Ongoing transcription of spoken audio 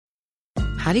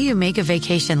how do you make a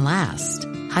vacation last?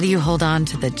 How do you hold on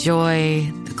to the joy,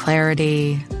 the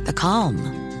clarity, the calm?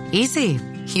 Easy.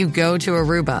 You go to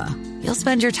Aruba. You'll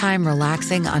spend your time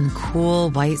relaxing on cool,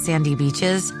 white, sandy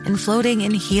beaches and floating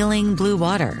in healing blue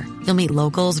water. You'll meet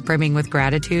locals brimming with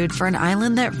gratitude for an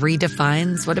island that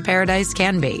redefines what a paradise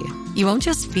can be. You won't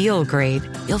just feel great.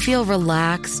 You'll feel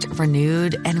relaxed,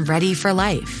 renewed, and ready for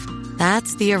life.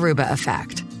 That's the Aruba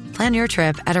effect. Plan your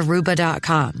trip at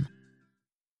Aruba.com.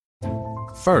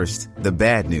 First, the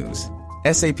bad news.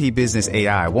 SAP Business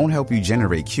AI won't help you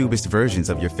generate cubist versions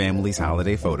of your family's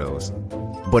holiday photos.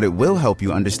 But it will help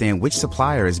you understand which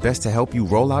supplier is best to help you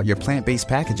roll out your plant-based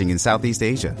packaging in Southeast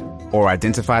Asia, or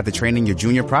identify the training your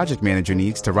junior project manager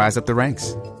needs to rise up the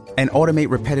ranks, and automate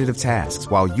repetitive tasks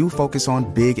while you focus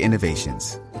on big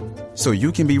innovations, so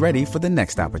you can be ready for the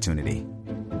next opportunity.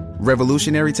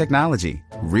 Revolutionary technology,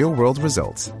 real-world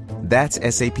results. That's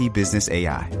SAP Business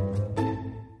AI.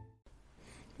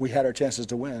 We had our chances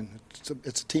to win.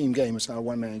 It's a team game. It's not a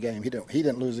one-man game. He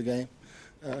didn't lose the game.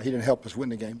 He didn't help us win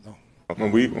the game, though.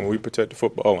 When we protect the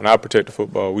football, when I protect the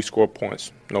football, we score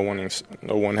points. No one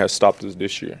has stopped us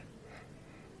this year.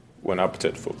 When I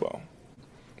protect the football,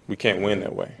 we can't win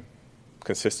that way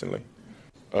consistently.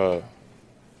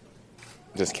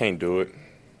 Just can't do it.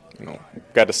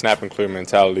 Got the snap and clear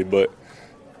mentality, but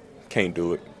can't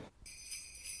do it.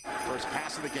 First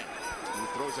pass of the game. He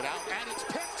throws it out, and it's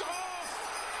picked off.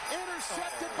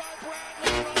 Intercepted by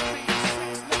Bradley.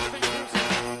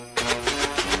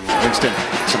 Winston,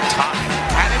 some time,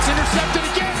 and it's intercepted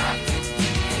again.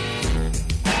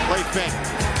 Play fake.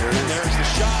 There's the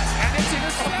shot, and it's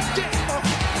intercepted.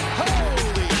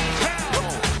 Holy cow!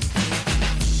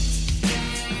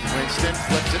 Winston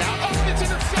flips it out. Oh, it's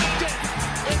intercepted.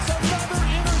 It's another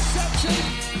interception.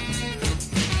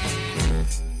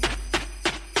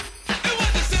 It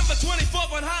was December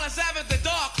 24th on Hollis Avenue, the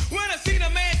dark, when I seen a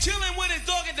man chilling with his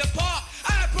dog in the park.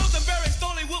 I approached him very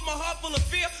slowly with my heart full of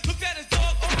fear. Looked at his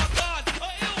dog. Oh my God!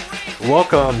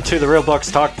 Welcome to the Real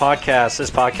Bucs Talk podcast.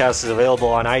 This podcast is available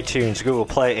on iTunes, Google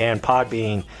Play, and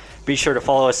Podbean. Be sure to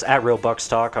follow us at Real Bucs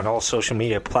Talk on all social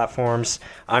media platforms.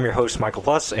 I'm your host, Michael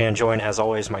Plus, and joined, as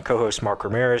always, my co-host, Mark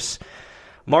Ramirez.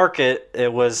 Mark,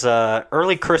 it was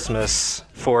early Christmas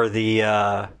for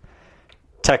the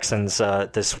Texans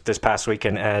this past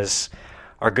weekend, as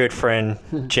our good friend,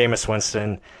 Jameis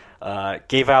Winston,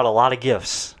 gave out a lot of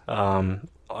gifts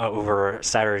over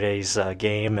Saturday's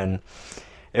game, and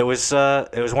it was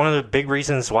one of the big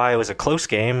reasons why it was a close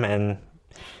game. And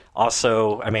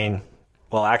also,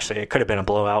 actually it could have been a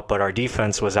blowout, but our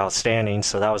defense was outstanding,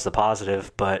 so that was the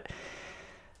positive. But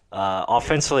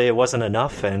offensively, it wasn't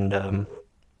enough, and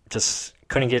just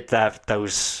couldn't get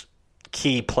those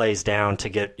key plays down to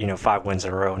get 5 wins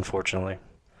in a row, unfortunately.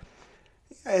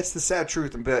 Yeah, it's the sad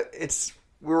truth, but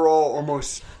we were all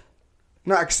almost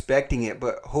not expecting it,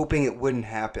 but hoping it wouldn't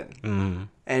happen. Mm.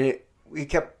 And we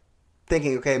kept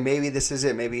thinking, okay, maybe this is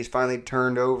it. Maybe he's finally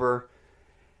turned over.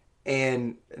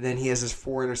 And then he has this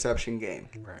 4 interception game.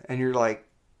 Right. And you're like,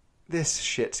 this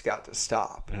shit's got to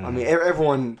stop. Mm.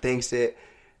 Everyone thinks it.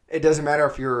 It doesn't matter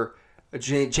if you're a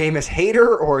Jameis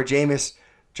hater or a Jameis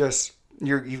just,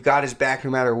 you've got his back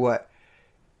no matter what.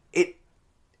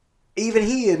 Even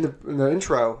he in the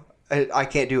intro, I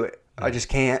can't do it. Mm. I just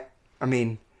can't.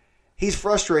 He's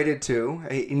frustrated too.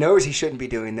 He knows he shouldn't be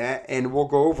doing that, and we'll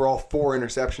go over all 4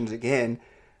 interceptions again.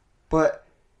 But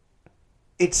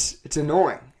it's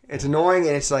annoying. It's annoying,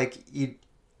 and it's like you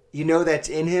know that's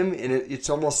in him, and it's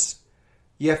almost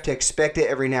you have to expect it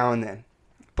every now and then.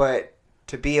 But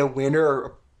to be a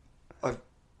winner, a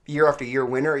year after year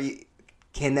winner,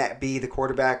 can that be the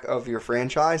quarterback of your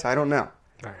franchise? I don't know.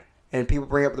 All right. And people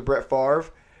bring up the Brett Favre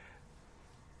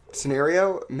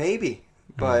scenario, maybe,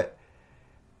 but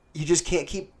you just can't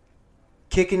keep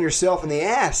kicking yourself in the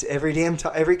ass every game.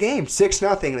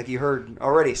 6-0, like you heard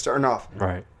already, starting off.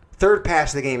 Right. Third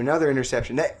pass of the game, another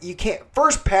interception. That you can't.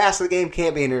 First pass of the game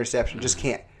can't be an interception. Just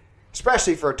can't.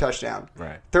 Especially for a touchdown.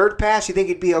 Right. Third pass, you think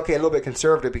it'd be okay, a little bit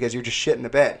conservative because you're just shitting the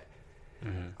bed.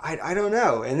 Mm-hmm. I don't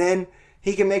know. And then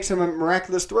he can make some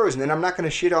miraculous throws. And then I'm not going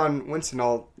to shit on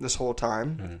Winston this whole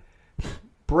time. Mm-hmm.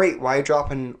 Great. Why are you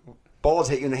dropping balls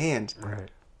hit you in the hands? Right.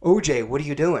 OJ, what are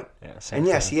you doing? Yeah, and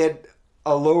yes, he had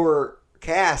a lower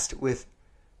cast with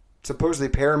supposedly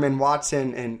Perriman,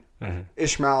 Watson, and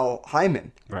Ishmael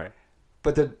Hyman. Right.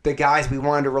 But the guys we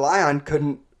wanted to rely on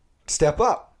couldn't step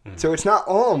up. Mm-hmm. So it's not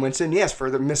all on Winston. Yes,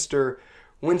 for the Mr.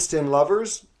 Winston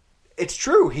lovers, it's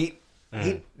true. He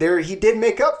did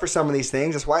make up for some of these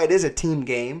things. That's why it is a team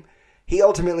game. He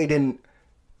ultimately didn't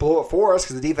blow it for us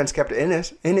because the defense kept it in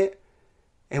it.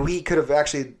 And we could have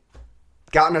actually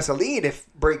gotten us a lead if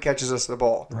Brake catches us the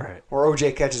ball. Right. Or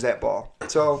OJ catches that ball.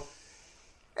 So,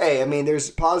 hey, I mean, there's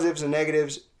positives and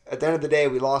negatives. At the end of the day,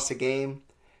 we lost the game,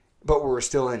 but we were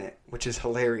still in it, which is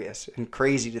hilarious and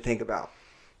crazy to think about.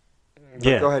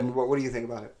 Yeah. Go ahead, and what do you think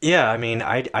about it? Yeah, I mean,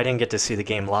 I didn't get to see the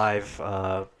game live,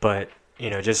 but,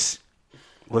 just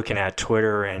looking at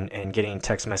Twitter and getting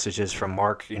text messages from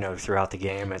Mark, throughout the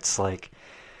game, it's like,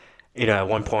 at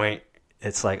one point,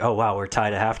 it's like, oh, wow, we're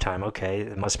tied at halftime. Okay,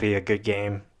 it must be a good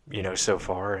game, so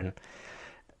far. And,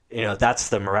 that's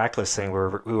the miraculous thing.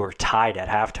 We were tied at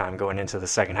halftime going into the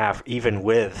second half, even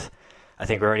with, I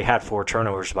think we already had 4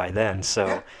 turnovers by then. So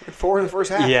yeah, 4 in the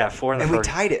first half. Yeah, 4 in the first. And we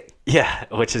tied it. Yeah,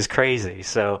 which is crazy.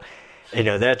 So,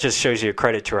 that just shows you a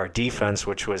credit to our defense,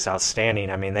 which was outstanding.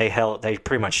 I mean, they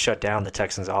pretty much shut down the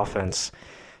Texans' offense,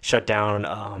 shut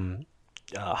down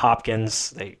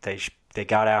Hopkins. They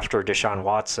got after Deshaun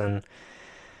Watson.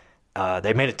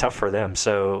 They made it tough for them.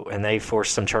 So, and they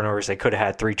forced some turnovers. They could have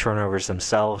had 3 turnovers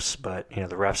themselves, but the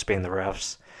refs being the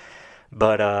refs.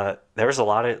 But there was a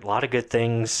lot of good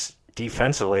things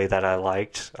defensively that I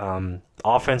liked.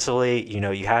 Offensively,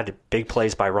 you had big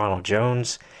plays by Ronald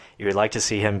Jones. You would like to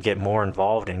see him get more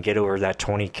involved and get over that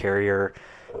 20 carrier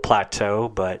plateau,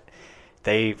 but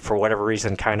they, for whatever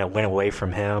reason, kind of went away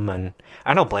from him, and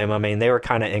I don't blame them. I mean, they were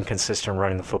kind of inconsistent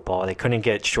running the football. They couldn't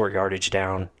get short yardage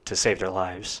down to save their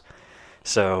lives.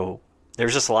 So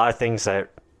there's just a lot of things that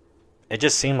it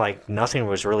just seemed like nothing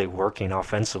was really working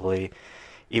offensively.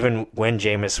 Even when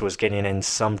Jameis was getting in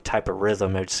some type of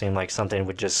rhythm, it seemed like something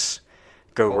would just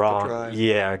go wrong.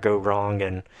 Yeah, go wrong.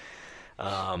 And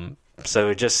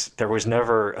so there was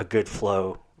never a good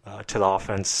flow to the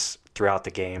offense throughout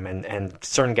the game. And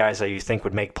certain guys that you think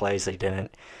would make plays, they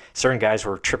didn't. Certain guys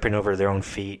were tripping over their own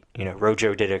feet.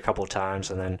 Rojo did it a couple of times,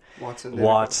 and then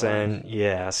Watson.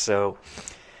 Yeah, so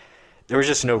there was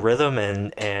just no rhythm,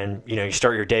 and you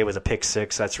start your day with a pick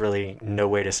six. That's really no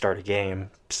way to start a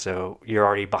game. So you're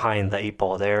already behind the 8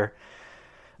 ball there.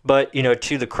 But,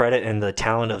 to the credit and the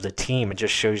talent of the team, it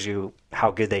just shows you how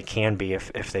good they can be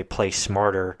if they play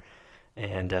smarter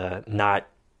and not,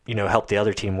 help the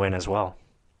other team win as well.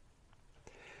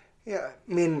 Yeah,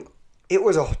 I mean, it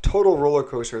was a total roller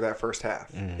coaster that first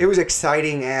half. It was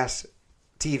exciting-ass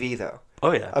TV, though.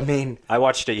 Oh, yeah. I mean, I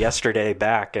watched it yesterday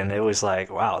back, and it was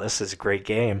like, wow, this is a great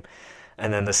game.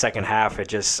 And then the second half,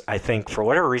 I think, for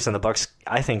whatever reason, the Bucs,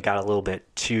 I think, got a little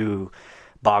bit too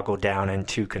boggled down and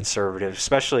too conservative.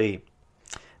 Especially,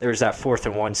 there was that 4th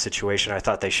and 1 situation. I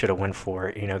thought they should have went for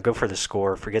it. Go for the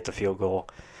score, forget the field goal.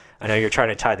 I know you're trying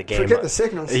to tie the game up. Forget the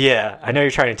signals. Yeah, I know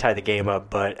you're trying to tie the game up,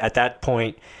 but at that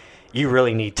point, you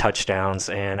really need touchdowns,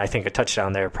 and I think a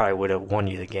touchdown there probably would have won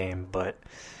you the game. But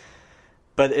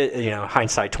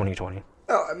hindsight 2020.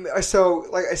 So,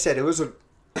 like I said, it was a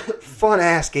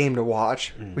fun-ass game to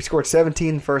watch. We scored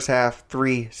 17 first half,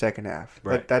 3 second half.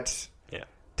 Right. That's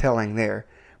telling there.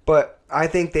 But I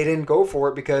think they didn't go for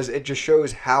it because it just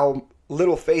shows how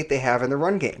little faith they have in the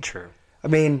run game. True. I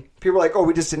mean, people are like,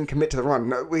 we just didn't commit to the run.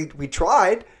 No, we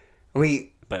tried.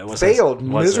 But it failed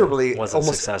miserably almost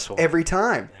successful every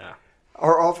time. Yeah.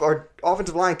 Our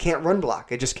offensive line can't run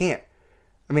block. It just can't.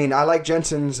 I mean, I like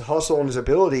Jensen's hustle and his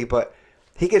ability, but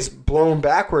he gets blown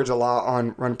backwards a lot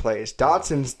on run plays.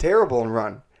 Dotson's terrible in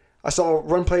run. I saw a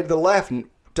run play to the left, and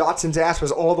Dotson's ass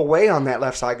was all the way on that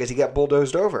left side because he got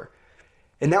bulldozed over.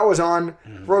 And that was on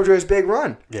Rojo's big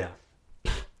run. Yeah.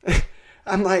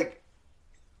 I'm like,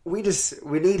 we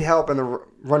need help in the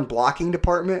run blocking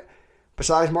department.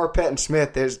 Besides Marpet and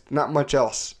Smith, there's not much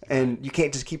else. And you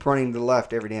can't just keep running to the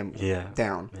left every damn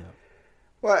down. Yeah.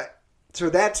 But,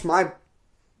 so that's my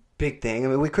big thing. I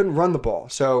mean, we couldn't run the ball.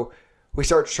 So we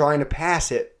start trying to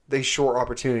pass it, these short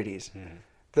opportunities.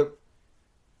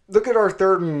 Look at our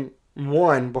 3rd and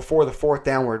 1 before the 4th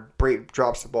down where Brate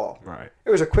drops the ball. Right. It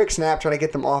was a quick snap trying to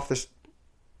get them off this,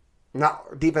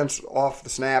 not defense off the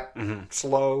snap,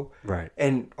 slow. Right.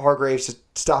 And Hargraves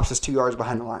just stops us 2 yards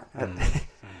behind the line.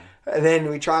 And then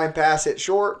we try and pass it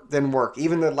short, then work.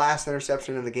 Even the last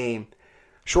interception of the game,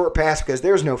 short pass because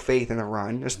there's no faith in the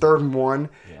run. It's 3rd and 1.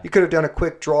 Yeah. You could have done a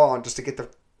quick draw just to get the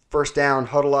first down,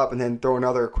 huddle up, and then throw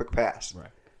another quick pass. Right.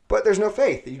 But there's no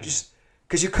faith. You just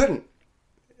because you couldn't.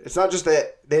 It's not just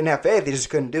that they didn't have faith; they just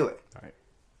couldn't do it. Right.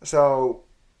 So,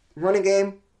 running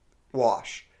game,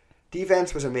 wash.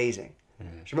 Defense was amazing.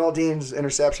 Jamel Dean's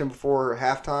interception before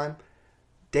halftime.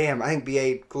 Damn, I think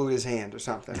B.A. glued his hand or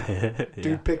something.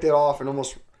 Dude picked it off and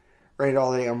almost ran it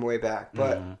all the way on the way back.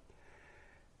 But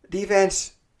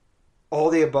defense, all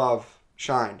the above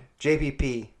shined.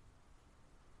 JPP,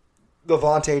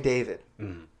 Levante David,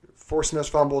 forcing those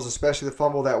fumbles, especially the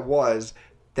fumble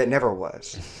that never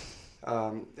was.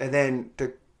 And then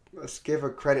to let's give a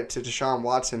credit to Deshaun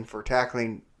Watson for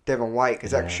tackling Devin White,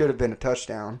 because that should have been a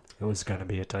touchdown. It was going to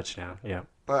be a touchdown, yeah.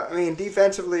 But, I mean,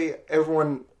 defensively,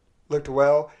 everyone looked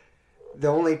well. The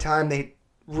only time they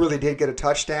really did get a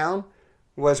touchdown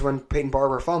was when Peyton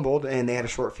Barber fumbled, and they had a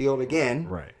short field again.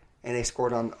 Right. And they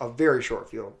scored on a very short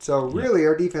field. So, really,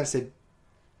 our defense did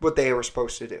what they were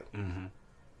supposed to do. Mm-hmm.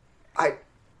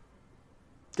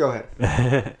 Go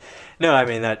ahead. No, I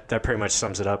mean, that pretty much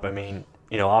sums it up. I mean,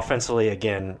 offensively,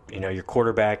 again, your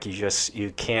quarterback,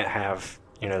 you can't have,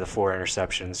 the 4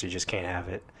 interceptions. You just can't have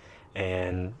it.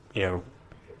 And,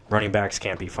 running backs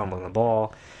can't be fumbling the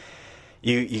ball.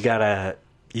 You gotta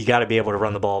be able to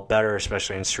run the ball better,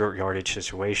 especially in short yardage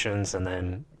situations, and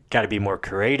then got to be more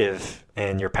creative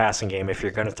in your passing game if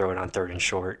you're going to throw it on 3rd and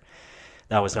short.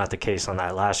 That was not the case on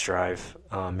that last drive.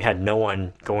 You had no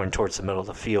one going towards the middle of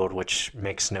the field, which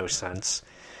makes no sense.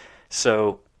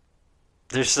 So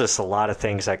there's just a lot of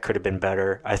things that could have been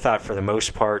better. I thought for the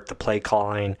most part the play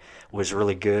calling was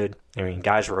really good. I mean,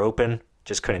 guys were open,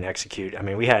 just couldn't execute. I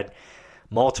mean, we had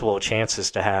multiple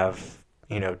chances to have,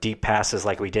 deep passes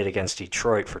like we did against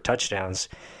Detroit for touchdowns.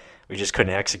 We just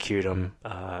couldn't execute them,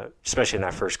 especially in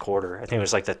that first quarter. I think it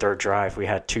was like the 3rd drive. We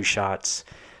had 2 shots,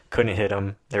 couldn't hit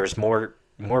them. There was more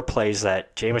plays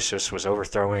that Jameis just was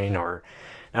overthrowing or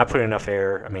not putting enough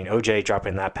air. I mean, OJ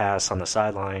dropping that pass on the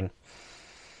sideline.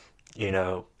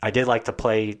 I did like the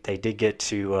play. They did get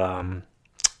to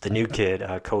the new kid,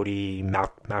 Cody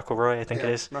McElroy, I think it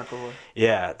is. McElroy.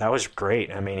 Yeah, that was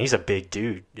great. I mean, he's a big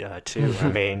dude, too. I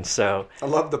mean, so... I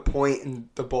love the point and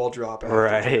the ball drop.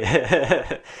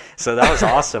 Right. So that was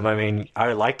awesome. I mean, I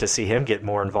would like to see him get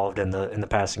more involved in the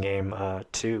passing game,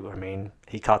 too. I mean,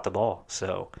 he caught the ball,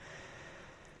 so...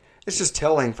 It's just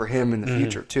telling for him in the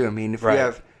future, too. I mean, if we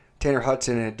have Tanner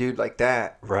Hudson and a dude like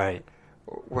that... Right.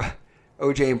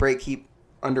 OJ and Brake keep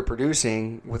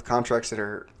underproducing with contracts that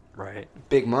are... Right.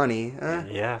 Big money.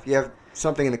 Yeah. If you have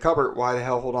something in the cupboard, why the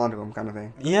hell hold on to them kind of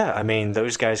thing? Yeah, I mean,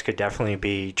 those guys could definitely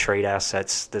be trade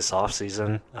assets this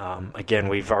offseason. Again,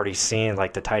 we've already seen,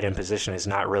 like, the tight end position is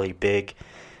not really big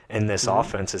in this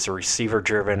offense. It's a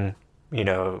receiver-driven,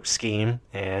 scheme,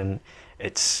 and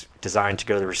it's designed to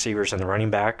go to the receivers and the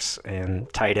running backs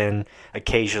and tight end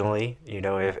occasionally,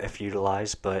 if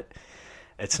utilized, but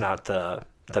it's not the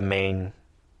main...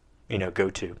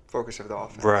 go-to. Focus of the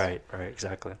offense. Right,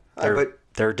 exactly.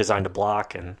 They're designed to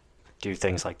block and do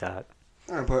things like that.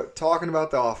 All right, but talking about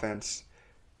the offense,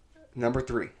 number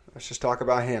 3. Let's just talk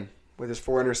about him with his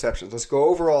 4 interceptions. Let's go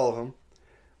over all of them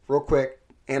real quick,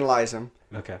 analyze them.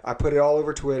 Okay. I put it all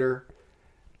over Twitter.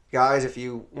 Guys, if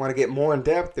you want to get more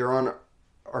in-depth, they're on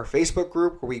our Facebook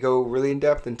group where we go really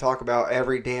in-depth and talk about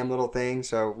every damn little thing.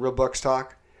 So, Real Bucs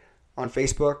Talk on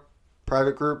Facebook,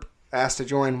 private group. Ask to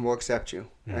join, we'll accept you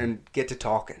and get to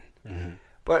talking. Mm-hmm.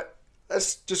 But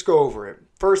let's just go over it.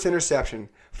 First interception,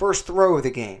 first throw of the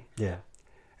game. Yeah.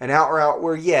 An out route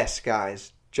where, yes,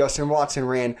 guys, Justin Watson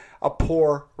ran a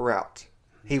poor route.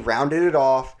 He rounded it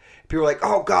off. People were like,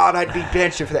 oh, God, I'd be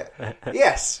benching for that.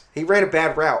 Yes, he ran a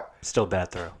bad route. Still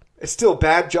bad throw. It's still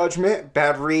bad judgment,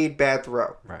 bad read, bad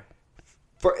throw. Right.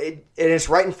 And it's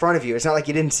right in front of you. It's not like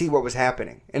you didn't see what was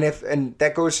happening. And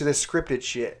that goes to the scripted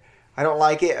shit. I don't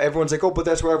like it. Everyone's like, oh, but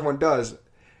that's what everyone does.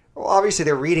 Well, obviously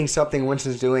they're reading something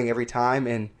Winston's doing every time,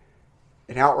 and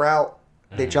an out route,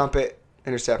 they jump it,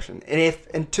 interception.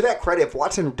 And to that credit, if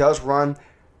Watson does run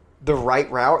the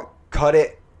right route, cut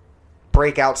it,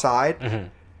 break outside,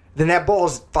 then that ball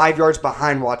is 5 yards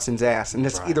behind Watson's ass, and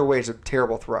this either way is a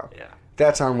terrible throw. Yeah.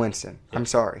 That's on Winston. Yep. I'm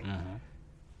sorry.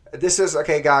 This is,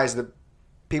 okay, guys, the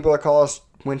people that call us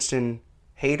Winston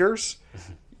haters,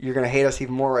 you're going to hate us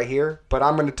even more right here, but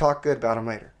I'm going to talk good about him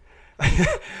later.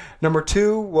 Number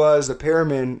 2 was the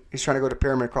Perriman. He's trying to go to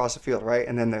Perriman across the field, right?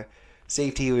 And then the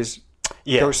safety was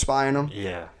go spying him.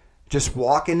 Yeah. Just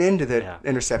walking into the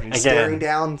interception, staring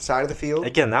down side of the field.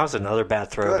 Again, that was another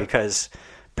bad throw because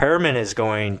Perriman is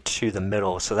going to the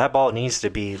middle, so that ball needs to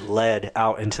be led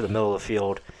out into the middle of the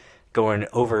field, going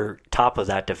over top of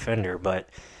that defender, but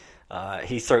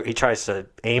he tries to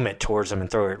aim it towards him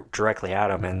and throw it directly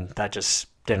at him, and that just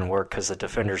didn't work because the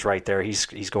defender's right there.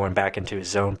 He's going back into his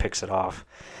zone, picks it off.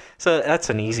 So that's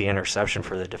an easy interception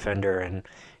for the defender, and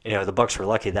the Bucs were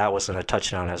lucky that wasn't a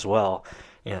touchdown as well.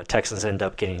 Texans end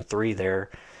up getting 3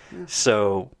 there. Yeah.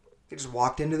 So he just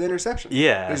walked into the interception.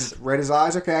 Yeah. He just read his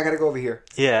eyes. Okay, I got to go over here.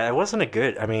 Yeah, it wasn't a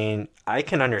good. I mean, I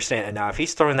can understand it now. If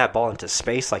he's throwing that ball into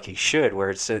space like he should,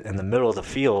 where it's in the middle of the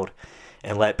field,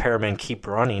 and let Perriman keep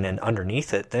running and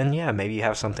underneath it, then yeah, maybe you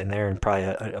have something there and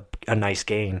probably a nice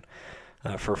gain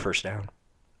for a first down.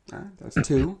 All right, that's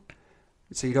 2.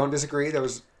 So you don't disagree? That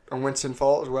was a Winston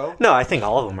fault as well? No, I think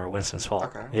all of them are Winston's fault.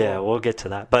 Okay. Yeah, we'll get to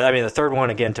that. But, I mean, the third one,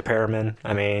 again, to Perriman,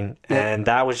 and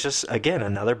that was just, again,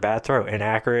 another bad throw.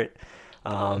 Inaccurate,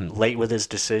 late with his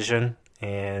decision,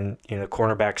 and,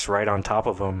 cornerback's right on top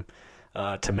of him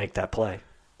to make that play.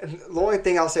 And the only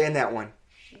thing I'll say in that one,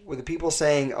 with the people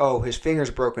saying, oh, his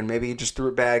finger's broken, maybe he just threw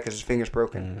it bad because his finger's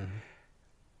broken. Mm-hmm.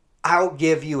 I'll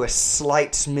give you a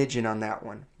slight smidgen on that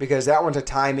one because that one's a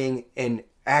timing and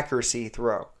accuracy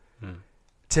throw.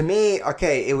 To me,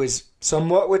 okay, it was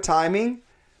somewhat with timing.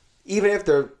 Even if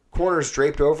the corner's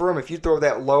draped over him, if you throw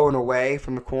that low and away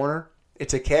from the corner,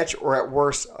 it's a catch or at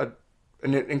worst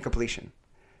an incompletion.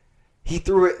 He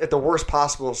threw it at the worst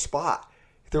possible spot.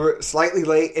 He threw it slightly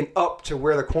late and up to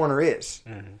where the corner is.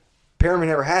 Mm-hmm. Perriman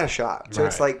never had a shot. So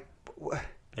It's like,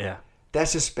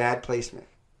 that's just bad placement.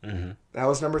 Mm-hmm. That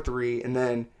was number 3. And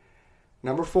then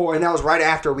number 4, and that was right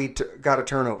after we got a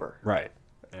turnover. Right.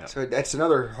 Yeah. So that's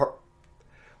another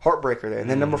heartbreaker there. And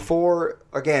then number 4,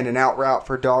 again, an out route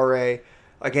for Dare.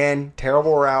 Again,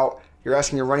 terrible route. You're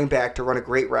asking your running back to run a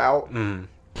great route. Mm.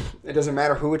 It doesn't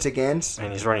matter who it's against.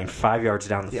 And he's running 5 yards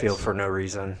down the field for no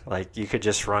reason. Like, you could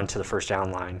just run to the first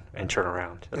down line and turn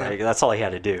around. Yeah. Like, that's all he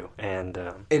had to do. And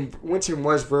Winston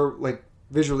was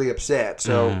visually upset.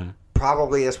 So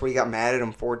probably that's what he got mad at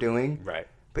him for doing. Right.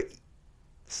 But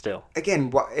still.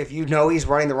 Again, if you know he's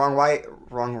running the wrong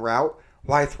route,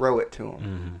 why throw it to him?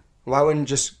 Mm-hmm. Why wouldn't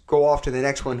just go off to the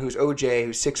next one who's OJ,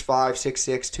 who's 6'5",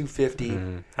 6'6",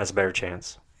 250. Has a better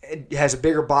chance. It has a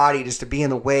bigger body just to be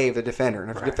in the way of the defender. And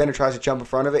if the defender tries to jump in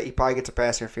front of it, he probably gets a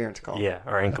pass interference call. Yeah,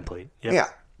 or incomplete. Yep. Yeah,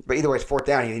 but either way, it's 4th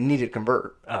down. He needed to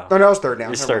convert. Oh, no, it was 3rd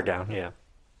down. It's 3rd down, yeah.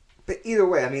 But either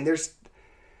way, I mean, there's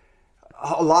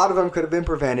a lot of them could have been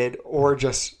prevented or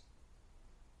just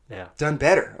done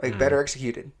better, better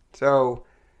executed. So...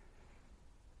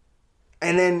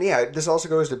 And then, this also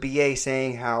goes to BA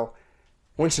saying how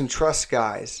Winston trusts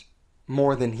guys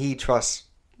more than he trusts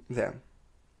them.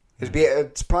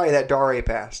 It's probably that Dare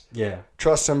pass. Yeah.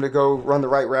 Trusts him to go run the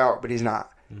right route, but he's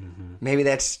not. Mm-hmm. Maybe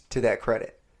that's to that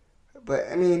credit. But,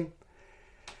 I mean,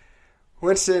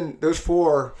 Winston, those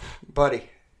 4, buddy,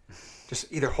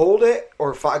 just either hold it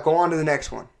or go on to the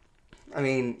next one. I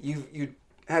mean, you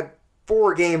had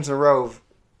 4 games in a row of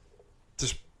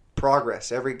just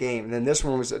progress every game, and then this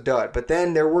one was a dud. But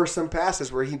then there were some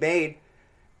passes where he made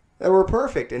that were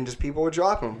perfect, and just people would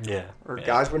drop him. Yeah. Or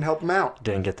guys wouldn't help him out.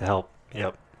 Didn't get the help.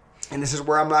 Yep. And this is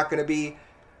where I'm not going to be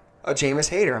a Jameis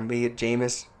hater. I'm going to be a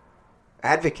Jameis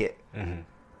advocate. Mm-hmm.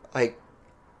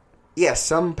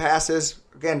 Some passes,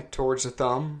 again, towards the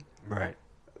thumb. Right.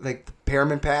 Like the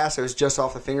Perriman pass, it was just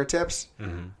off the fingertips.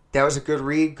 Mm-hmm. That was a good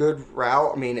read, good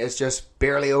route. I mean, it's just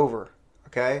barely over.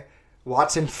 Okay?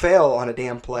 Watson fell on a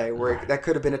damn play where that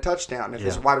could have been a touchdown if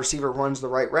his wide receiver runs the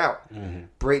right route. Mm-hmm.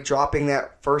 Brate dropping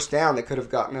that first down that could have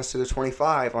gotten us to the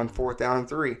 25 on 4th down and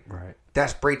 3. Right.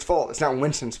 That's Brate's fault. It's not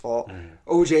Winston's fault.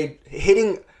 Mm-hmm. OJ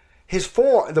hitting his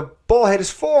forearm. The ball hit his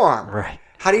forearm. Right.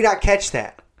 How do you not catch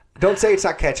that? Don't say it's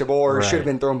not catchable or it should have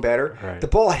been thrown better. Right. The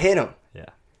ball hit him. Yeah.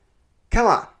 Come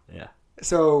on. Yeah.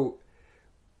 So,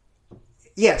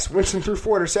 yes, Winston threw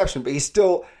 4 interceptions, but he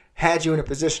still had you in a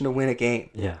position to win a game.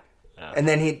 Yeah. And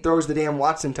then he throws the damn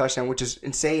Watson touchdown, which is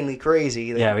insanely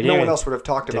crazy. No one else would have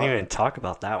talked about. Didn't even talk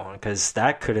about that one because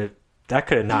that could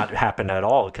have not happened at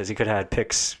all because he could have had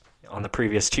picks on the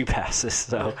previous 2 passes.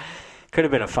 So it could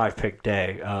have been a 5-pick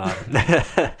day.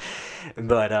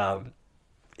 But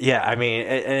I mean,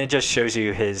 and it just shows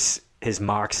you his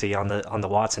moxie on the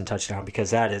Watson touchdown because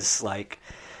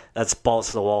that's balls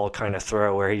to the wall kind of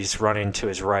throw where he's running to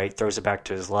his right, throws it back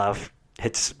to his left.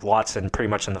 Hits Watson pretty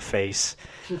much in the face.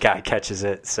 Guy catches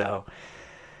it. So,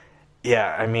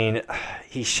 I mean,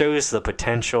 he shows the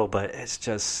potential, but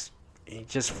he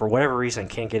just for whatever reason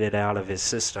can't get it out of his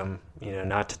system,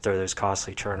 not to throw those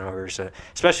costly turnovers,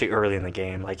 especially early in the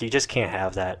game. Like, you just can't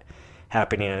have that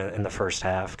happening in the first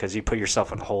half because you put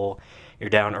yourself in a hole. You're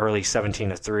down early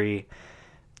 17-3.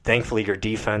 Thankfully, your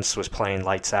defense was playing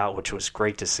lights out, which was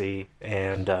great to see,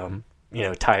 and,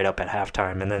 tie it up at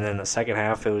halftime. And then in the second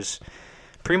half, it was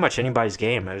pretty much anybody's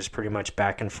game. It was pretty much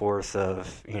back and forth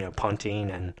of,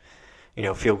 punting and,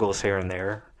 field goals here and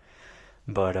there.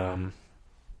 But, I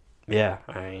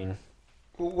mean.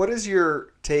 What is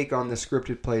your take on the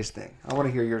scripted plays thing? I want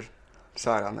to hear your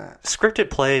side on that. Scripted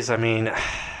plays, I mean,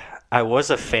 I was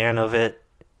a fan of it,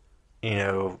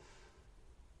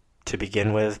 to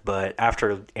begin with. But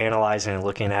after analyzing and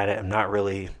looking at it, I'm not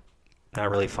really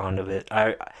fond of it.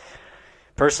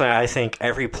 Personally, I think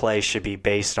every play should be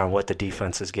based on what the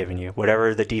defense is giving you.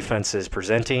 Whatever the defense is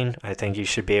presenting, I think you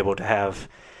should be able to have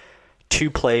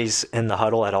 2 plays in the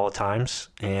huddle at all times,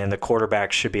 and the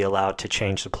quarterback should be allowed to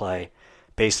change the play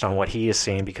based on what he is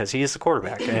seeing, because he is the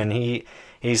quarterback and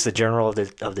he's the general of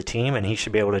the team, and he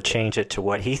should be able to change it to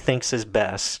what he thinks is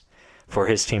best for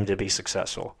his team to be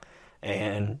successful.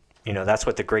 And that's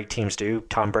what the great teams do.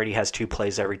 Tom Brady has 2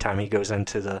 plays every time he goes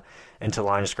into the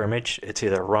line of scrimmage. It's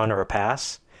either a run or a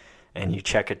pass, and you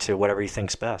check it to whatever he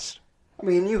thinks best. I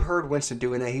mean, you heard Winston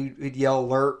doing that. He'd yell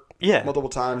alert multiple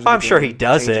times. I'm sure he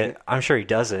does it. I'm sure he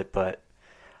does it, but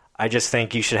I just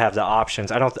think you should have the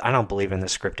options. I don't believe in the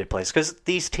scripted plays, because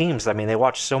these teams, I mean, they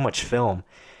watch so much film,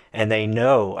 and they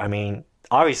know, I mean,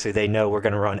 obviously they know we're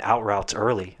going to run out routes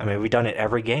early. I mean, we've done it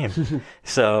every game.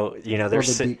 So, they're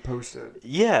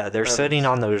sitting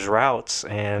on those routes,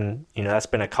 and, that's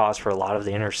been a cause for a lot of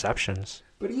the interceptions.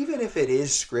 But even if it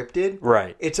is scripted,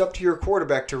 right, it's up to your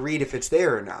quarterback to read if it's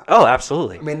there or not. Oh,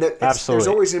 absolutely. I mean, there's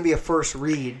always going to be a first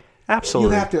read.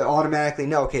 Absolutely. You have to automatically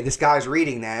know, okay, this guy's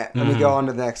reading that. Let me go on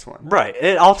to the next one. Right.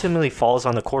 It ultimately falls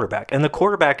on the quarterback. And the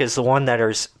quarterback is the one that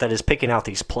is picking out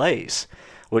these plays,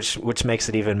 which makes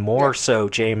it even more so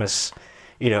Jameis,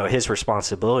 his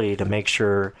responsibility to make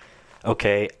sure,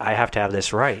 okay, I have to have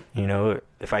this right.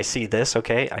 If I see this,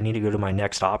 okay, I need to go to my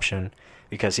next option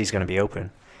because he's going to be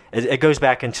open. It goes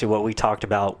back into what we talked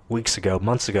about months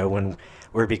ago, when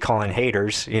we'd be calling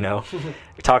haters,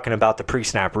 talking about the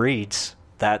pre-snap reads.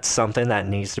 That's something that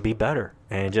needs to be better,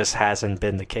 and it just hasn't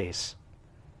been the case.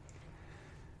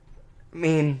 I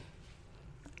mean,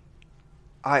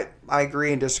 I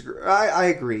agree and disagree. I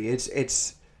agree.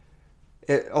 It's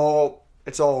all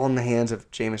in the hands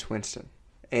of Jameis Winston,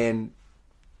 and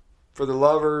for the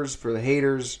lovers, for the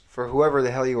haters, for whoever the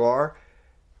hell you are.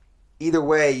 Either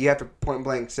way, you have to point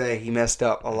blank say he messed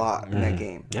up a lot in that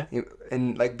game. Yeah.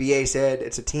 And like BA said,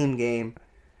 it's a team game.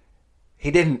 He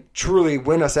didn't truly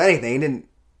win us anything.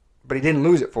 But he didn't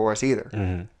lose it for us either.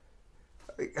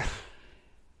 Mm-hmm.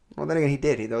 Well, then again, he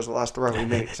did. That was the last throw he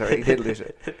made, so he did lose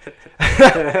it.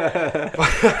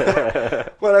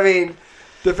 But I mean,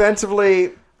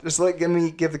 defensively, just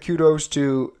give the kudos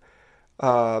to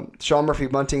Sean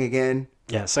Murphy-Bunting again.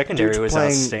 Yeah, secondary was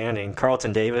outstanding.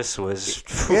 Carlton Davis was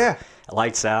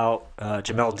lights out.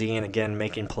 Jamel Dean, again,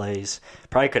 making plays.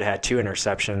 Probably could have had 2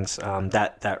 interceptions.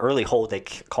 That early hold they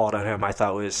called on him, I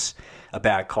thought was a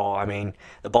bad call. I mean,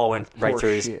 the ball went right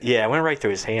through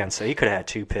his hands, so he could have had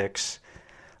 2 picks.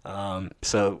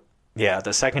 So,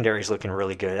 the secondary is looking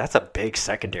really good. That's a big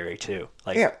secondary, too.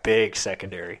 Big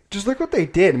secondary. Just look what they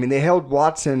did. I mean, they held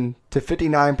Watson to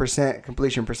 59%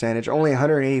 completion percentage, only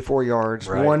 184 yards,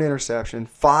 1 interception,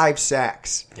 5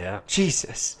 sacks. Yeah.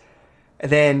 Jesus.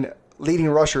 And then leading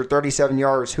rusher, 37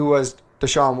 yards, who was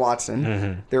Deshaun Watson.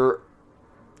 Mm-hmm. Their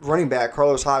running back,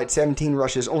 Carlos Hyde, 17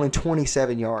 rushes, only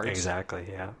 27 yards. Exactly,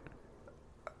 yeah.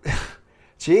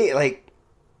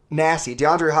 Nasty.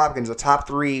 DeAndre Hopkins, a top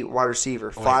 3 wide receiver,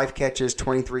 5 catches,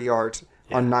 23 yards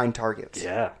on 9 targets.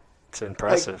 Yeah, it's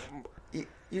impressive.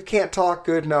 You can't talk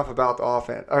good enough about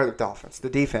the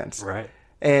defense. Right.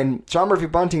 And Sean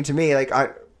Murphy-Bunting, to me,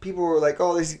 people were like,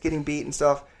 oh, this is getting beat and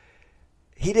stuff.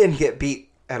 He didn't get beat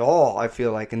at all, I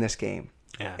feel like, in this game.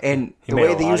 Yeah. And the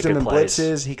way they used him in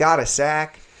blitzes, he got a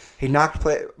sack. He knocked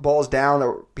balls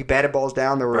down. He batted balls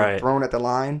down that were thrown at the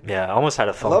line. Yeah, almost had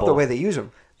a fumble. I love the way they use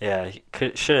him. Yeah, he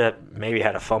should have maybe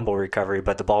had a fumble recovery,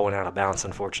 but the ball went out of bounds,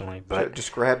 unfortunately. But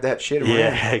just grab that shit and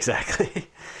ran. Exactly.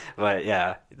 But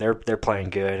yeah, they're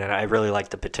playing good, and I really like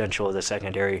the potential of the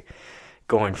secondary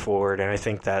going forward. And I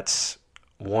think that's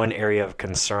one area of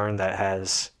concern that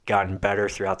has gotten better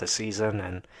throughout the season.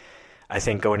 And I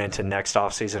think going into next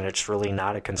offseason, it's really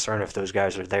not a concern if those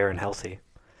guys are there and healthy.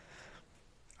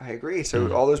 I agree.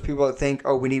 So all those people that think,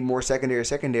 oh, we need more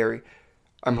secondary,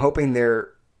 I'm hoping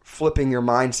they're flipping your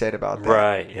mindset about that.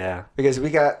 Right, yeah. Because we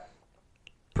got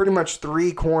pretty much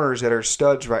 3 corners that are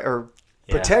studs, right, or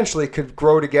potentially could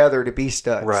grow together to be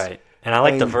studs. Right. And I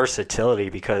like the versatility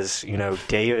because,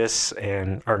 Davis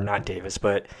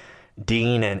but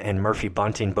Dean and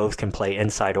Murphy-Bunting both can play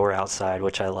inside or outside,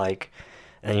 which I like.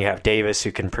 And you have Davis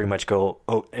who can pretty much go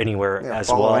anywhere as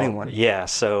well. Anyone. Yeah,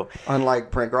 so unlike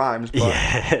Brent Grimes. But.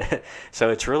 Yeah, so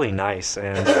it's really nice,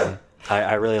 and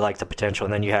I really like the potential.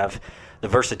 And then you have the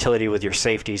versatility with your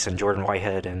safeties and Jordan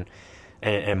Whitehead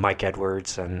and Mike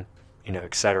Edwards and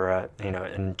et cetera.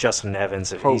 And Justin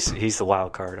Evans, if he's the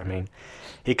wild card. I mean,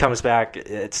 he comes back,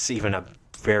 it's even a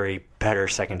very better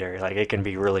secondary. It can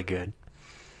be really good.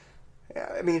 Yeah,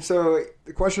 I mean, so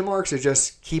the question marks are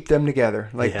just keep them together.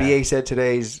 BA said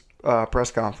today's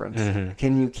press conference. Mm-hmm.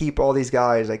 Can you keep all these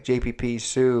guys like JPP,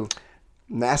 Sue,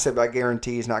 Nassib, I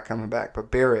guarantee is not coming back,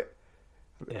 but Barrett.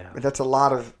 Yeah. That's a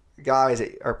lot of guys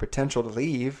that are potential to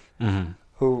leave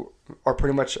who are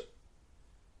pretty much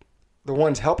the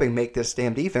ones helping make this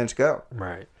damn defense go.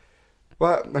 Right.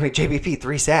 Well, I mean, JBP,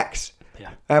 3 sacks. Yeah.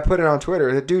 I put it on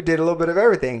Twitter. The dude did a little bit of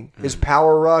everything. His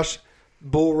power rush,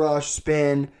 bull rush,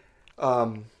 spin.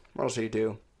 What else did he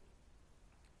do?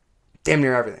 Damn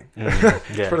near everything.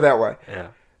 Yeah. Put it that way. Yeah.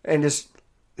 And just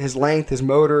his length, his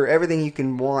motor, everything you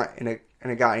can want in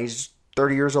a guy. And he's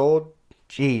 30 years old.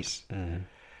 Jeez. And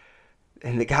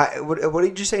the guy, what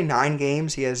did you say? 9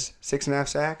 games. He has 6.5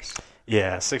 sacks.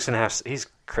 Yeah, 6.5. He's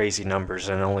crazy numbers,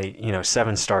 and only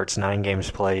 7 starts, 9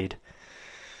 games played.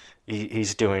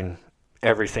 He's doing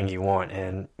everything you want,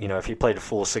 and if he played a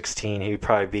full 16, he would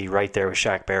probably be right there with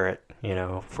Shaq Barrett,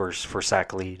 for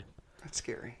sack lead. That's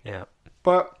scary. Yeah.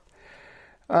 But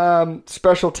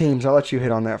special teams, I'll let you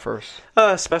hit on that first.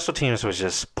 Special teams was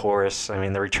just porous. I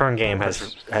mean, the return game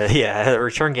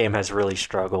has really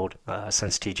struggled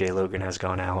since TJ Logan has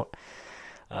gone out.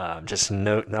 Just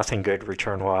nothing good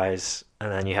return wise,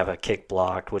 and then you have a kick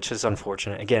blocked, which is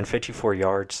unfortunate. Again, 54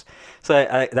 yards, so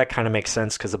that kind of makes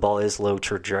sense because the ball is low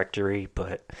trajectory,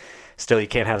 but still you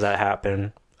can't have that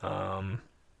happen. Other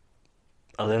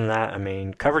than that, I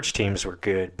mean, coverage teams were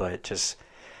good, but just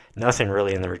nothing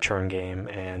really in the return game,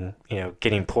 and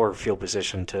getting poor field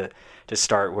position to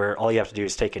start, where all you have to do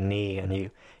is take a knee and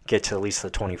you get to at least the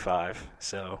 25.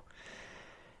 So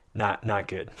not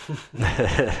good.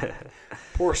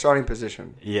 Poor starting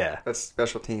position. Yeah, that's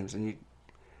special teams, and you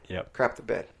crap the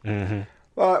bed. Mm-hmm.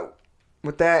 Well,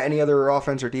 with that, any other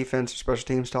offense or defense or special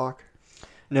teams talk?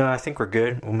 No, I think we're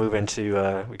good. We'll move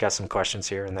into we got some questions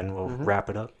here, and then we'll wrap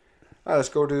it up. All right, let's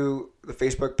go to the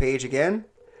Facebook page again.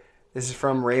 This is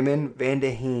from Raymond Van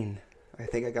de Heen. I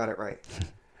think I got it right.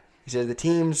 He says, the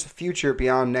team's future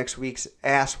beyond next week's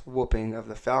ass whooping of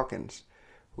the Falcons.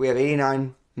 We have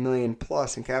 $89 million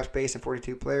plus in cap space and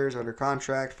 42 players under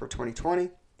contract for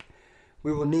 2020.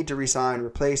 We will need to resign and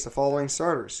replace the following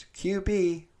starters: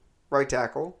 QB, right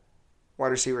tackle, wide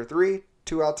receiver 3,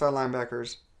 2 outside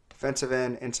linebackers, defensive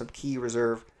end, and some key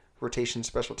reserve rotation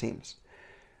special teams.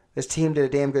 This team did a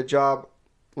damn good job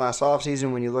last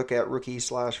offseason when you look at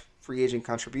rookie/free agent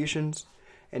contributions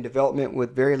and development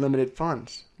with very limited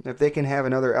funds. If they can have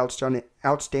another outstanding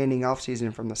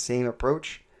offseason from the same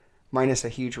approach, minus a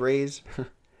huge raise,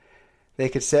 they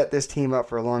could set this team up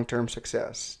for a long-term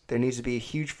success. There needs to be a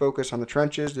huge focus on the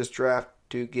trenches this draft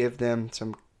to give them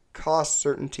some cost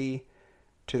certainty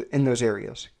in those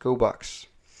areas. Go Bucs.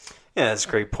 Yeah, that's a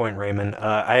great point, Raymond.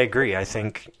 I agree. I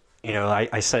think,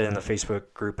 I said in the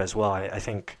Facebook group as well, I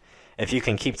think if you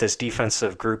can keep this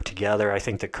defensive group together, I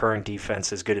think the current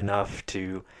defense is good enough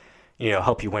to,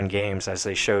 help you win games, as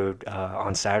they showed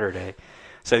on Saturday.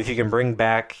 So if you can bring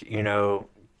back,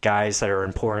 guys that are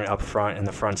important up front in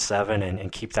the front 7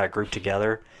 and keep that group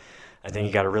together, I think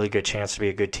you got a really good chance to be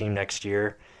a good team next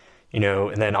year.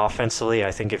 And then offensively,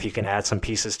 I think if you can add some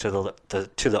pieces to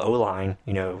the O-line,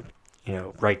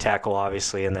 right tackle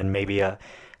obviously, and then maybe a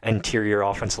interior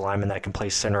offensive lineman that can play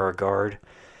center or guard,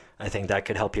 I think that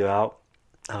could help you out.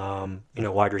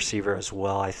 Wide receiver as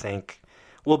well, I think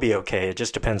will be okay. It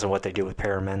just depends on what they do with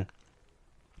Perriman.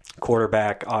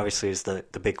 Quarterback obviously is the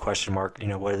big question mark.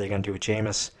 What are they going to do with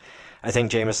Jameis? I think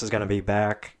Jameis is going to be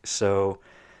back. So,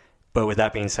 but with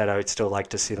that being said, I would still like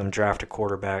to see them draft a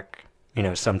quarterback,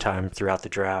 sometime throughout the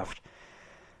draft.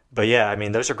 But yeah, I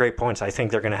mean, those are great points. I think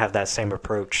they're going to have that same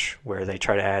approach where they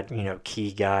try to add,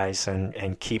 key guys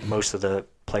and keep most of the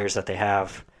players that they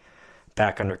have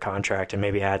back under contract, and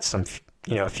maybe add some,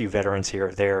 a few veterans here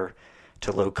or there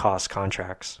to low-cost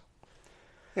contracts.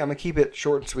 Yeah, I'm going to keep it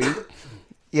short and sweet.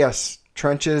 Yes,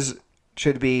 trenches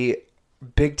should be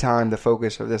big time the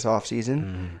focus of this offseason.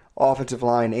 Mm-hmm. Offensive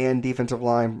line and defensive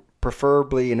line,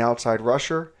 preferably an outside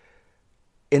rusher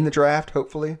in the draft,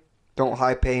 hopefully. Don't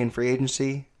high pay in free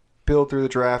agency. Build through the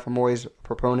draft. I'm always a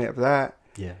proponent of that.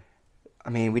 Yeah. I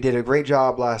mean, we did a great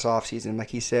job last offseason. Like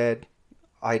he said,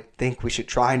 I think we should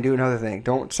try and do another thing.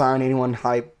 Don't sign anyone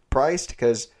high-priced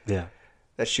because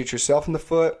that shoots yourself in the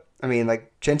foot. I mean,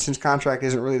 like, Jensen's contract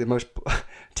isn't really the most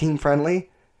team-friendly.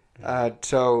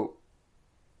 So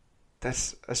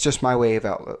that's just my way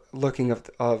of looking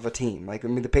of a team. Like, I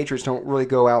mean, the Patriots don't really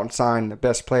go out and sign the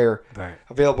best player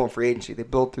available in free agency. They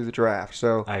build through the draft.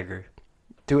 So I agree.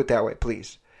 Do it that way,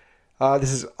 please.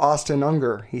 This is Austin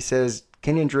Unger. He says,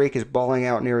 Kenyon Drake is balling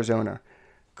out in Arizona.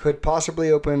 Could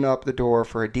possibly open up the door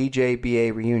for a DJ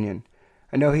BA reunion.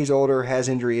 I know he's older, has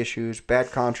injury issues,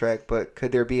 bad contract, but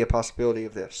could there be a possibility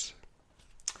of this?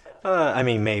 I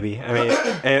mean, maybe. I mean,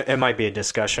 it might be a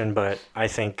discussion, but I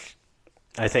think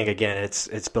again,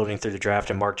 it's building through the draft.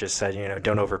 And Mark just said,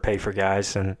 don't overpay for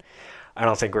guys, and I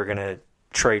don't think we're gonna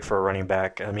trade for a running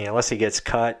back. I mean, unless he gets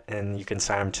cut and you can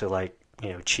sign him to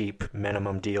cheap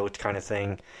minimum deal kind of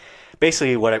thing.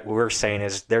 basically what we're saying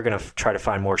is they're going to try to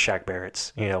find more Shaq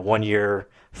Barretts. 1 year,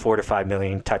 $4 to $5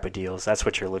 million type of deals. That's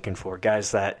what you're looking for.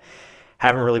 Guys that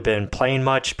haven't really been playing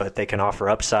much, but they can offer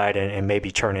upside and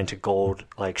maybe turn into gold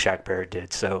like Shaq Barrett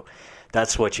did. So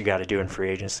that's what you got to do in free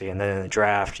agency. And then in the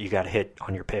draft, you got to hit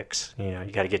on your picks. You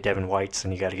got to get Devin Whites,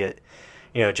 and you got to get,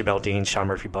 Jamel Dean, Sean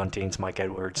Murphy-Buntings, Mike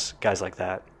Edwards, guys like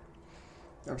that.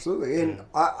 Absolutely. And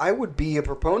I would be a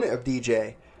proponent of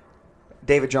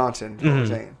David Johnson, is what I'm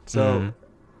saying. So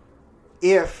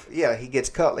if, he gets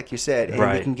cut, like you said, and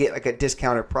we can get like a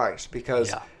discounted price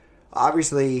because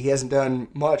obviously he hasn't done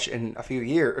much in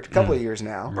a couple of years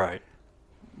now. Right.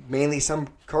 Mainly some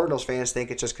Cardinals fans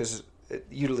think it's just because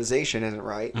utilization isn't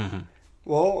right.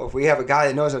 Well, if we have a guy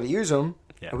that knows how to use him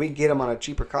and we can get him on a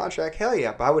cheaper contract, hell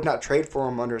yeah. But I would not trade for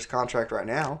him under his contract right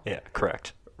now. Yeah,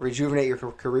 correct. Rejuvenate your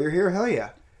career here, hell yeah.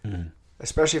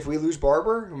 Especially if we lose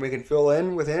Barber and we can fill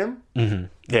in with him.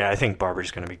 Yeah, I think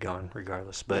Barber's going to be gone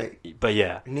regardless. But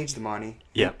yeah. He needs the money.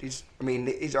 Yeah. He's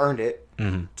earned it.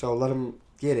 So let him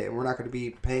get it. We're not going to be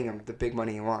paying him the big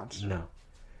money he wants. No.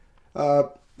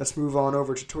 Let's move on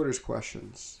over to Twitter's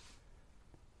questions.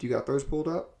 Do you got those pulled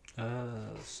up?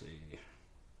 Let's see.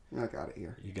 I got it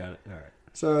here. You got it? All right.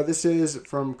 So this is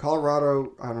from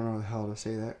Colorado. I don't know the hell to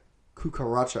say that.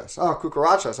 Cucarachas. Oh,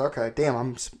 cucarachas. Okay, damn,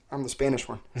 I'm the Spanish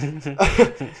one.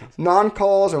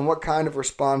 Non-calls and what kind of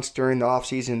response during the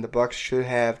offseason the Bucs should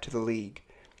have to the league.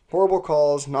 Horrible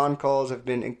calls, non-calls have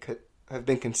been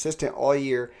consistent all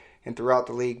year and throughout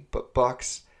the league, but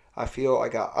Bucs, I feel I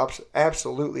got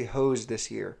absolutely hosed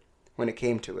this year when it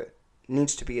came to it.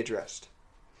 Needs to be addressed.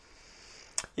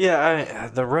 Yeah,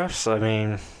 the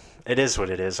refs, it is what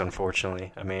it is,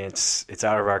 unfortunately. It's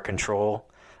out of our control.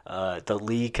 The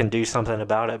league can do something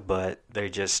about it, but they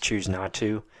just choose not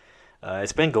to.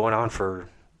 It's been going on for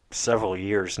several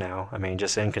years now.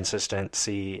 Just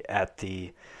inconsistency at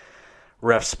the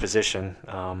ref's position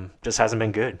just hasn't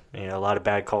been good. A lot of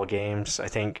bad call games. I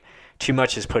think too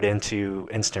much is put into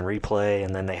instant replay,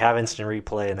 and then they have instant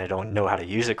replay, and they don't know how to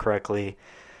use it correctly.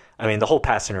 The whole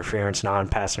pass interference,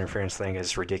 non-pass interference thing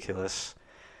is ridiculous.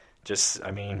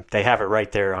 They have it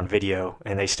right there on video,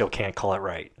 and they still can't call it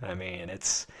right.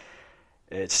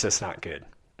 It's just not good.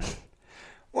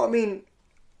 Well,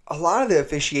 a lot of the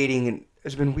officiating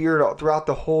has been weird throughout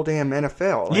the whole damn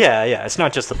NFL. Yeah, it's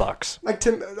not just the Bucs.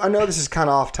 I know this is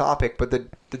kind of off topic, but the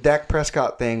Dak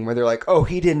Prescott thing where they're like, oh,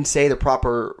 he didn't say the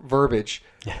proper verbiage.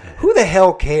 Who the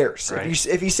hell cares? Right.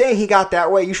 If you say he got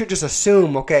that way, you should just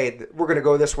assume, okay, we're going to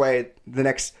go this way the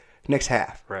next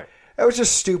half. Right. That was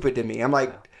just stupid to me. I'm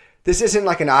like, this isn't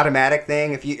like an automatic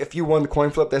thing. If you won the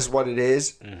coin flip, this is what it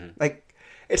is.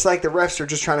 It's like the refs are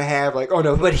just trying to have like, oh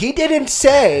no, but he didn't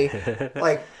say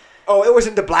like, oh, it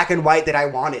wasn't the black and white that I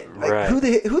wanted. Like, right. who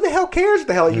the hell cares what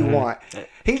the hell you want?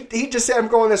 He just said, I'm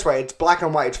going this way. It's black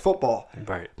and white. It's football.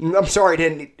 Right. I'm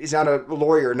sorry, he's not a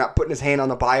lawyer, not putting his hand on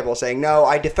the Bible saying, no,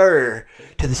 I defer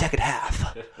to the second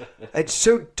half. It's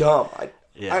so dumb. I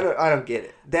don't get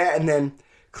it. That and then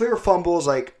clear fumbles,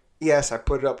 like, yes, I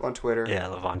put it up on Twitter. Yeah,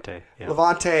 Levante. Yeah.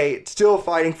 Levante still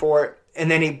fighting for it, and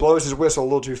then he blows his whistle a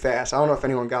little too fast. I don't know if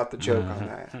anyone got the joke on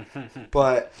that.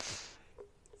 But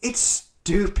it's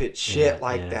stupid shit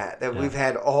that we've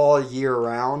had all year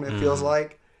round, it feels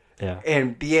like. Yeah.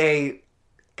 And BA,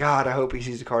 God, I hope he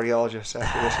sees a cardiologist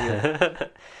after this year.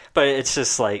 But it's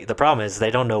just like, the problem is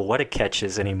they don't know what a catch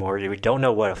is anymore. We don't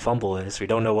know what a fumble is. We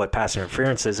don't know what pass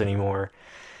interference is anymore.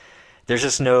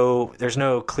 There's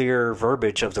no clear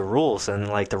verbiage of the rules, and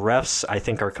like the refs, I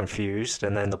think, are confused,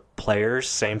 and then the players,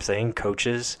 same thing,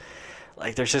 coaches,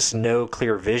 like there's just no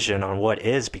clear vision on what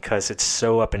is because it's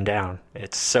so up and down.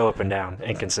 It's so up and down,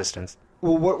 inconsistent.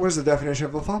 Well, what was the definition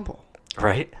of a fumble?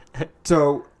 Right.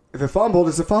 So if it fumbled,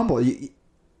 it's a fumble.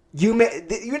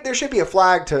 There should be a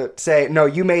flag to say, no,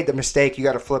 you made the mistake. You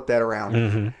got to flip that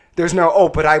around. There's no,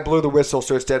 but I blew the whistle,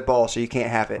 so it's dead ball, so you can't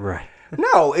have it. Right.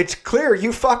 No, it's clear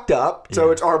you fucked up,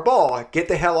 so it's our ball. Get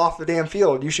the hell off the damn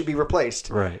field. You should be replaced.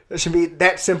 Right. It should be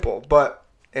that simple, but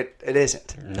it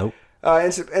isn't. Nope.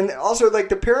 And also, like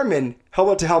the pyramid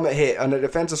helmet-to-helmet hit on the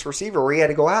defenseless receiver where he had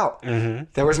to go out.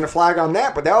 There wasn't a flag on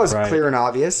that, but that was clear and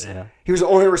obvious. Yeah. He was the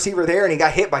only receiver there, and he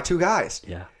got hit by two guys.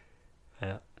 Yeah.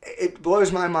 It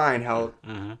blows my mind how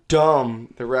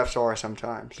dumb the refs are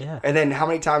sometimes. Yeah. And then how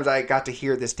many times I got to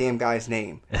hear this damn guy's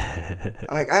name. I'm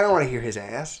like, I don't want to hear his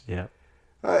ass. Yeah.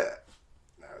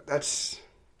 That's...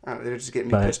 I don't know, they're just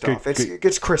getting me pissed off.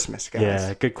 It's Christmas, guys.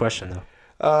 Yeah, good question,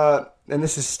 though. And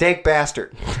this is Stank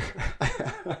Bastard.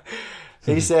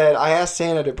 He said, I asked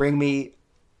Santa to bring me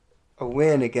a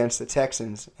win against the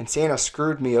Texans, and Santa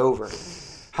screwed me over.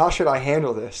 How should I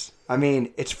handle this?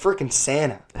 It's freaking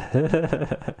Santa.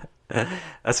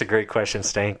 That's a great question,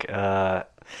 Stank. I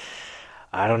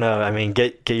don't know. I mean,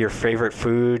 get your favorite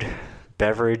food,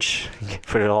 beverage,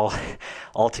 put it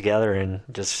all together, and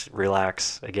just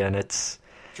relax. Again, it's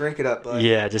drink it up, bud.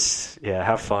 Yeah,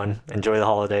 have fun, enjoy the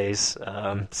holidays.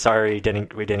 Sorry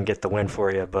we didn't get the win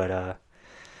for you, but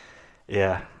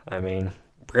yeah, I mean,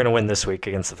 we're gonna win this week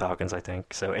against the Falcons, I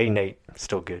think. So 8-8,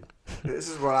 still good. This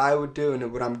is what I would do,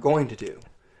 and what I'm going to do.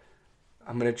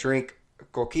 I'm gonna drink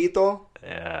coquito.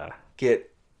 Yeah.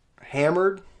 Get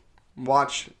hammered.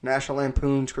 Watch National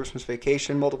Lampoon's Christmas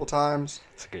Vacation multiple times.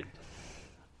 That's good.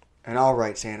 And I'll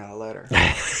write Santa a letter.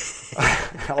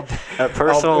 A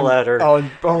personal letter.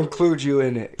 I'll include you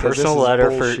in it. Personal letter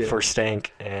for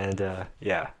Stank, and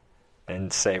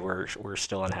and say we're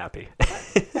still unhappy.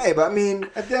 Hey, but I mean,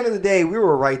 at the end of the day, we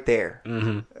were right there,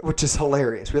 which is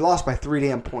hilarious. We lost by 3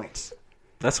 damn points.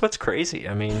 That's what's crazy.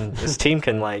 I mean, this team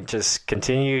can just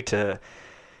continue to,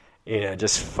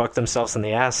 just fuck themselves in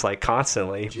the ass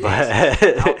constantly,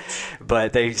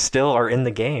 but they still are in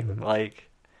the game. Like,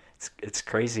 it's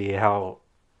crazy how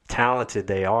talented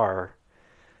they are,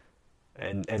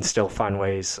 and still find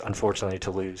ways, unfortunately,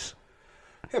 to lose.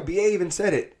 Yeah, BA even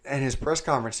said it in his press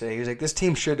conference today. He was like, this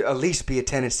team should at least be a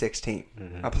 10-6 team,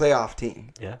 a playoff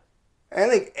team. Yeah. And I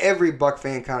think every Buck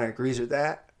fan kind of agrees with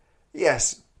that.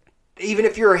 Yes, even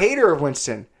if you're a hater of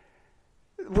Winston,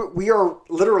 we are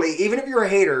literally, even if you're a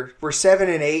hater, we're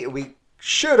 7-8, and we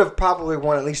should have probably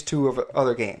won at least 2 of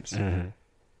other games.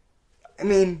 I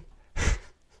mean,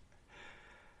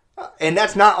 and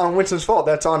that's not on Winston's fault.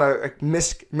 That's on a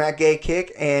missed Matt Gay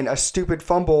kick and a stupid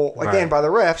fumble, again, by the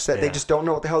refs that they just don't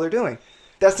know what the hell they're doing.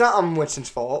 That's not on Winston's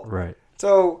fault. Right.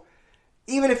 So,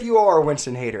 even if you are a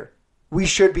Winston hater, we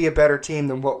should be a better team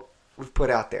than what we've put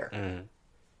out there.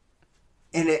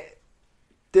 And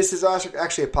this is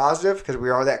actually a positive because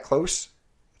we are that close.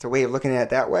 It's a way of looking at it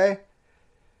that way.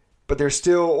 But there's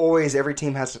still always, every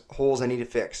team has holes they need to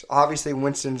fix. Obviously,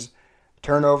 Winston's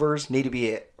turnovers need to be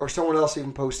it. Or someone else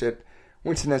even posted,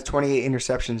 Winston has 28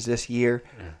 interceptions this year.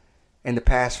 In the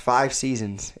past 5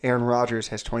 seasons, Aaron Rodgers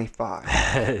has 25.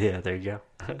 Yeah, there you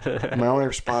go. My only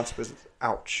response was,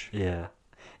 ouch. Yeah.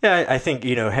 Yeah, I think,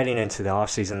 heading into the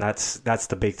offseason, that's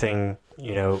the big thing,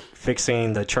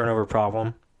 fixing the turnover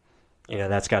problem.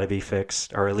 That's got to be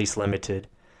fixed, or at least limited.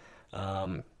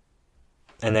 And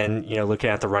then,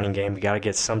 looking at the running game, we got to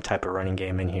get some type of running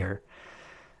game in here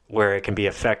where it can be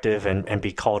effective and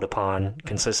be called upon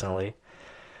consistently.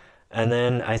 And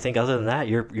then I think other than that,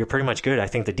 you're pretty much good. I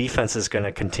think the defense is going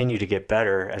to continue to get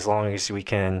better as long as we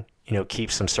can, keep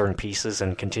some certain pieces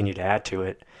and continue to add to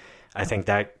it. I think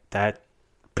that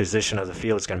position of the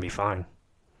field is going to be fine.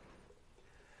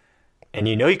 And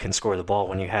you can score the ball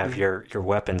when you have your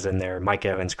weapons in there, Mike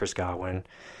Evans, Chris Godwin.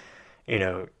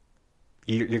 You're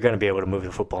going to be able to move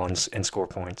the football and score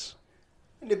points.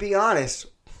 And to be honest,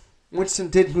 Winston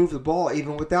did move the ball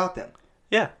even without them.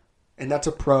 Yeah. And that's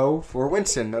a pro for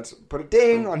Winston. That's put a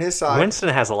ding on his side. Winston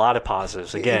has a lot of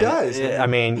positives. Again, he does. I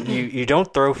mean, you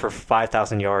don't throw for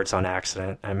 5,000 yards on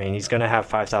accident. I mean, he's going to have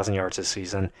 5,000 yards this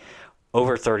season,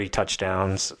 over 30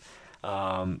 touchdowns.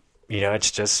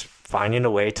 It's just finding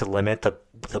a way to limit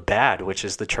the bad, which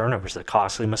is the turnovers, the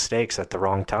costly mistakes at the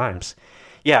wrong times.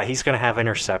 Yeah, he's going to have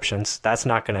interceptions. That's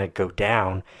not going to go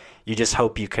down. You just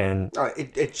hope you can...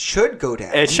 It should go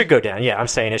down. It should go down. Yeah, I'm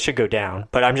saying it should go down.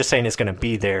 But I'm just saying it's going to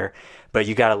be there. But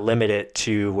you got to limit it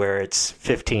to where it's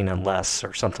 15 and less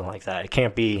or something like that. It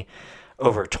can't be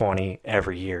over 20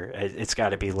 every year. It's got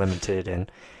to be limited.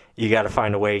 And you got to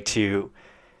find a way to...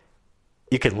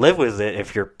 You can live with it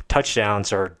if your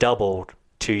touchdowns are doubled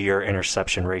to your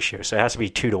interception ratio. So it has to be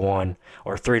 2-to-1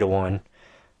 or 3-to-1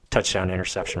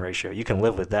 touchdown-interception ratio. You can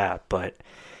live with that, but...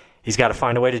 He's got to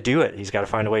find a way to do it. He's got to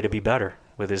find a way to be better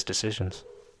with his decisions.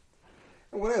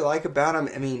 What I like about him,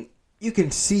 I mean, you can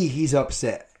see he's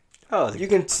upset. Oh, you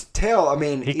can tell. I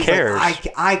mean, he cares.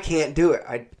 Like, I can't do it.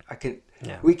 I can.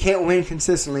 Yeah. We can't win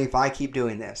consistently if I keep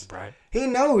doing this. Right. He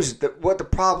knows what the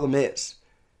problem is.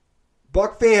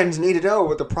 Buck fans need to know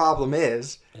what the problem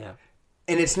is. Yeah.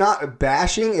 And it's not a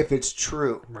bashing if it's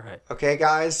true. Right. Okay,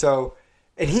 guys. So,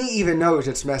 and he even knows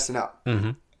it's messing up.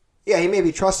 Mm-hmm. Yeah, he may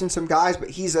be trusting some guys,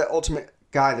 but he's the ultimate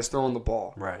guy that's throwing the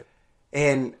ball. Right.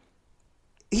 And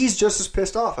he's just as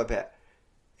pissed off, I bet.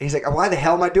 And he's like, why the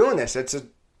hell am I doing this? It's a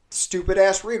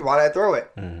stupid-ass read. Why did I throw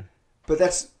it? Mm-hmm. But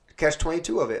that's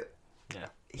catch-22 of it. Yeah.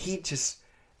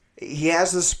 He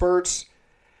has the spurts.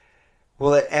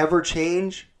 Will it ever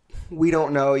change? We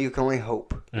don't know. You can only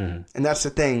hope. Mm-hmm. And that's the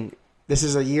thing. This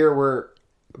is a year where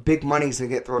big money's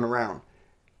going to get thrown around.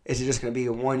 Is it just going to be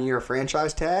a one-year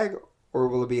franchise tag? Or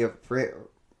will it be a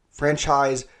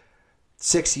franchise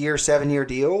 6-year, 7-year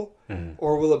deal?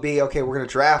 Or will it be, okay, we're going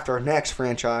to draft our next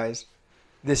franchise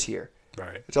this year?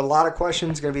 Right. It's a lot of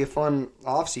questions. It's going to be a fun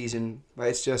offseason, but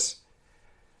it's just,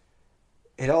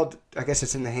 I guess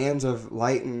it's in the hands of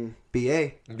Light and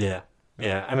BA. Yeah.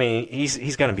 Yeah. I mean,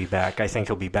 he's going to be back. I think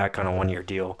he'll be back on a 1-year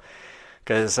deal.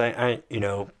 Because,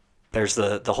 there's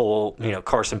the whole,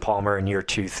 Carson Palmer in year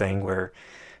 2 thing where,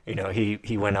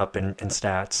 he went up in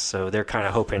stats. So they're kind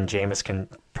of hoping Jameis can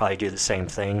probably do the same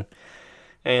thing.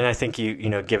 And I think you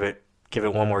give it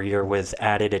 1 more year with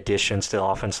added additions to the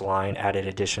offensive line, added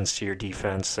additions to your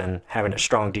defense, and having a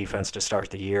strong defense to start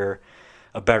the year,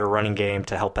 a better running game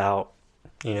to help out.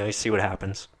 You see what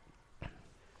happens.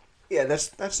 Yeah, that's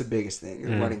the biggest thing,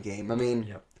 the running game. I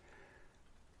mean,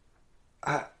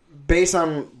 based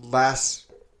on last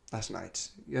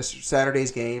night's,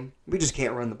 Saturday's game, we just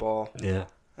can't run the ball. Yeah.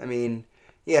 I mean,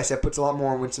 yes, that puts a lot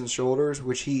more on Winston's shoulders,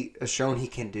 which he has shown he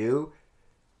can do.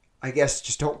 I guess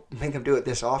just don't make him do it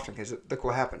this often because look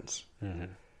what happens. Mm-hmm.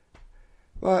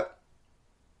 But,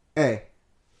 hey,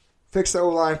 fix the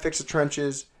O-line, fix the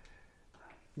trenches.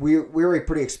 We already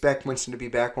pretty expect Winston to be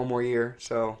back 1 more year,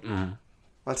 so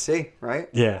let's see, right?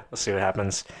 Yeah, let's see what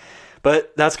happens.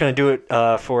 But that's going to do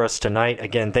it for us tonight.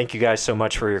 Again, thank you guys so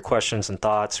much for your questions and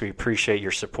thoughts. We appreciate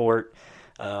your support.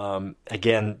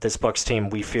 Again, this Bucs team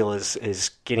we feel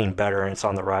is getting better and it's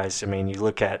on the rise. I mean, you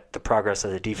look at the progress that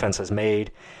the defense has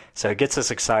made, so it gets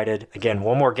us excited. Again,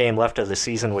 1 more game left of the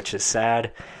season, which is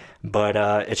sad, but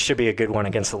it should be a good one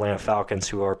against the Atlanta Falcons,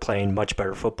 who are playing much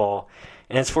better football.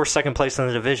 And it's for second place in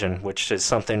the division, which is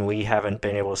something we haven't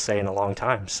been able to say in a long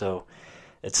time. So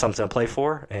it's something to play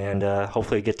for, and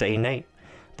hopefully get to 8-8.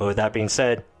 But with that being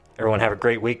said, everyone have a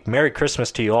great week. Merry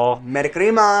Christmas to you all. Merry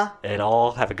Christmas. And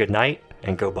all have a good night,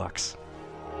 and go Bucs.